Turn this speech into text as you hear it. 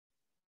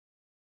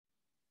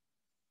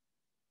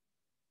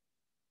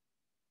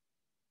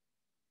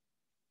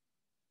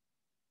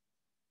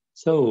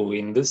So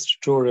in this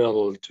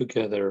tutorial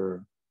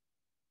together,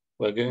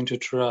 we're going to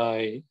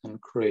try and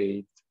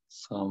create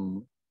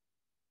some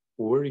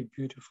very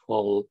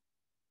beautiful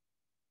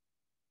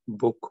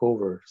book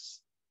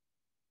covers.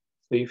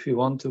 So if you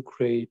want to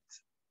create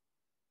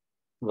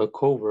the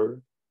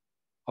cover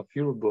of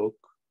your book,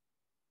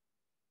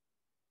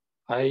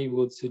 I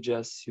would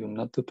suggest you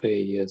not to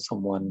pay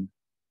someone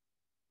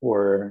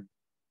for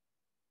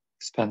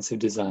expensive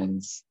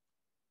designs,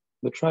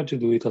 but try to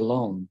do it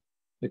alone,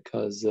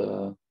 because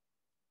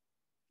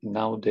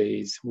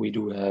nowadays we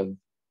do have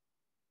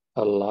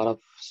a lot of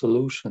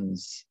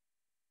solutions.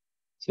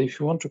 So if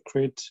you want to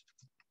create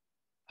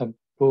a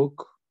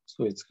book,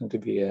 so it's going to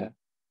be a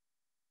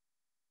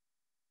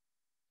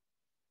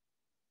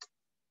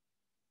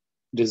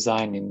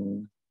design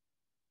in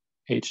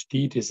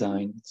HD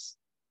designs.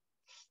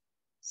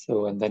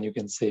 So, and then you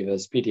can save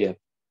as PDF.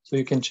 So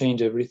you can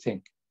change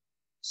everything.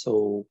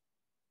 So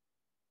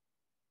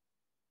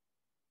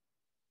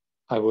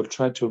I will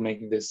try to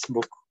make this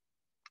book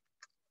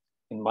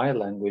in my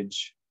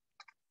language.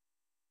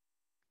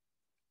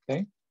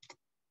 Okay.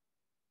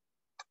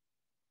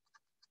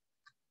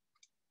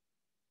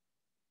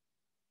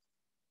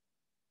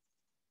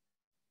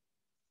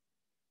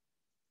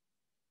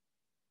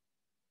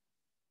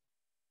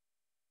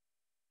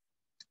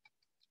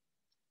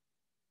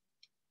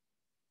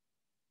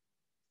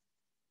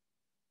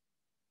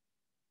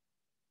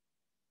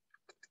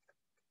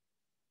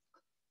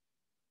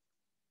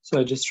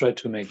 So I just try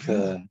to make,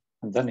 and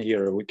then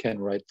here we can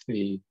write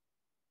the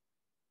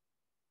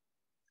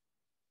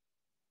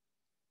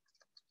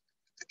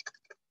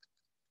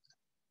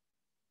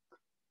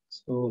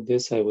so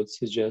this I would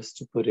suggest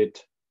to put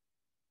it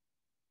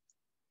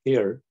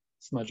here.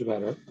 It's much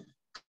better.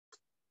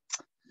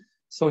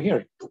 So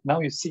here, now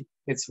you see,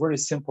 it's very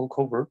simple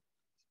cover.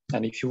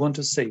 And if you want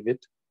to save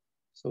it,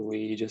 so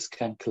we just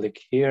can click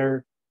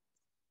here,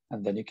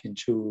 and then you can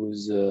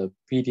choose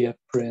PDF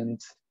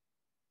print.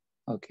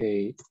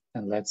 Okay,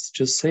 and let's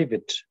just save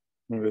it.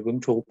 And we're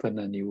going to open,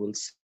 and you will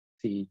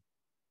see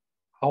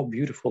how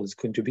beautiful it's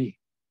going to be.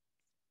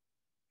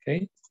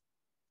 Okay,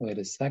 wait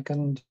a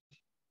second.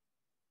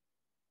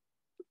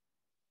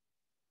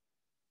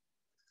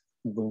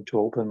 I'm going to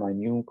open my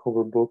new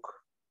cover book,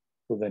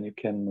 so then you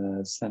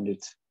can send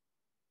it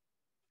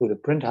to the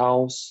print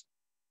house,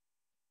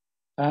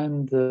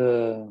 and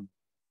you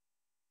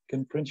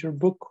can print your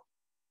book.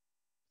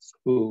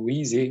 So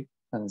easy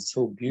and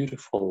so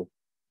beautiful.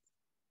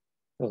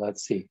 So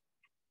let's see.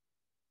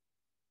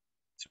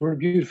 It's very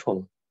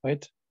beautiful,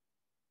 right?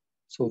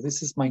 So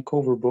this is my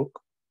cover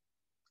book.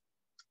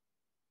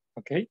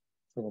 Okay,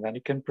 so then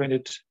you can print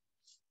it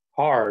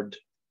hard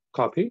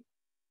copy.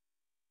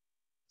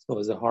 So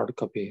as a hard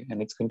copy,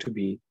 and it's going to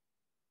be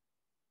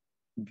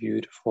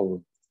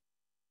beautiful.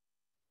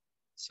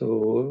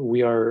 So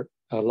we have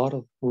a lot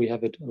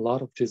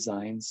of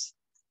designs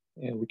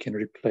we can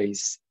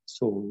replace.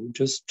 So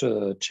just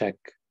check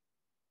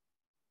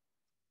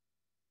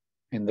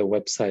in the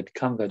website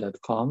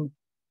canva.com,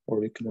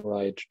 or you can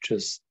write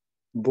just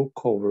book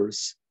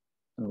covers,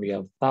 and we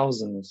have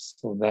thousands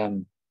of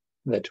them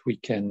that we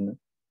can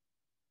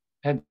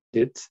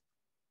edit,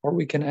 or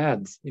we can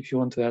add if you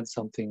want to add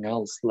something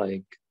else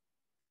like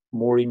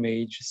more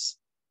images,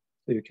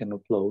 so you can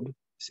upload.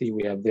 See,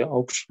 we have the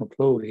option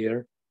upload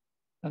here,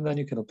 and then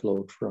you can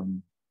upload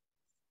from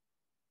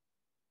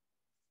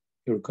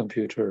your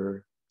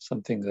computer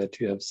something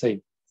that you have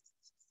saved.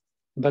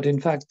 But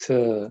in fact,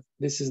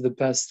 this is the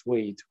best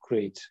way to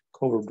create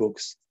cover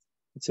books.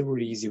 It's a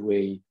very easy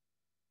way,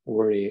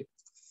 very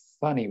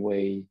funny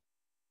way,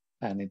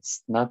 and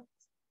it's not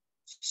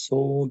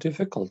so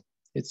difficult.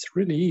 It's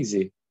really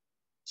easy.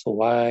 So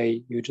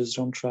why you just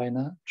don't try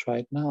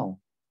it now?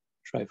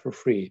 Try for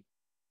free.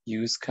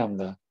 Use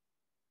Canva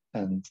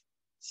and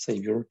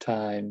save your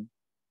time,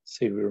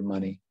 save your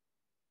money.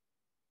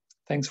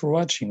 Thanks for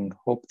watching.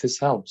 Hope this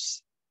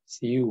helps.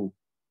 See you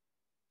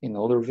in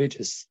other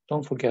videos.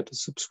 Don't forget to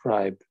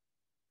subscribe.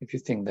 If you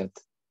think that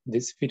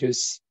this video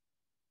is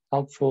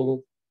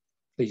helpful,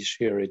 please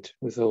share it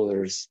with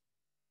others.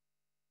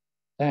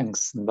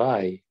 Thanks and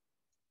bye.